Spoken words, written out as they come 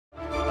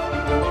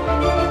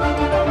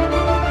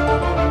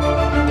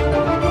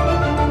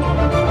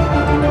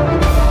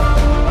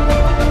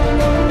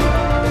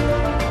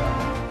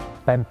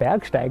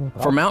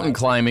For mountain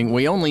climbing,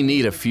 we only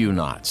need a few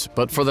knots,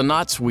 but for the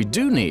knots we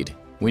do need,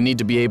 we need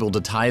to be able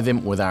to tie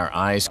them with our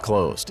eyes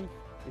closed.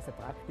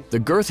 The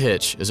girth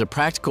hitch is a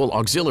practical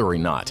auxiliary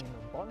knot.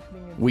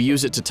 We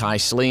use it to tie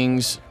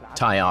slings,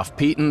 tie off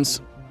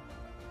pitons,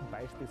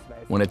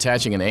 when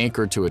attaching an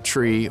anchor to a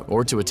tree,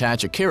 or to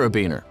attach a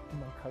carabiner.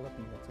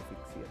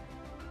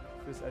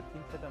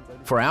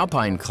 For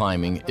alpine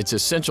climbing, it's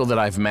essential that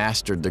I've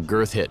mastered the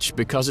girth hitch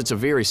because it's a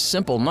very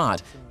simple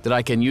knot that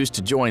I can use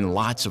to join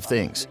lots of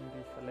things.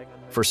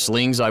 For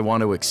slings I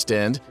want to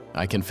extend,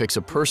 I can fix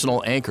a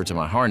personal anchor to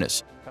my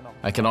harness.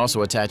 I can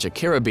also attach a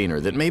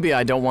carabiner that maybe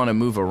I don't want to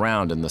move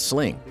around in the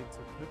sling.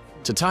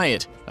 To tie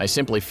it, I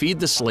simply feed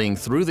the sling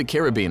through the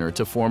carabiner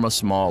to form a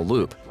small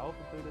loop.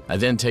 I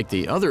then take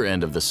the other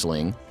end of the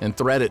sling and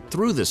thread it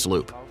through this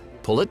loop,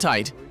 pull it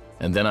tight,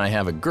 and then I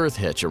have a girth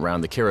hitch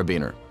around the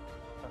carabiner.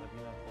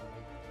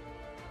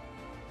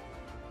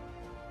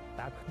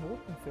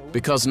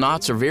 Because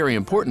knots are very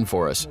important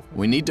for us,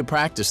 we need to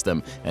practice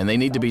them, and they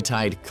need to be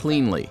tied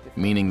cleanly,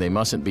 meaning they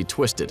mustn't be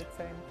twisted.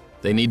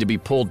 They need to be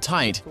pulled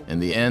tight,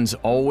 and the ends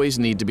always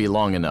need to be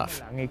long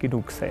enough.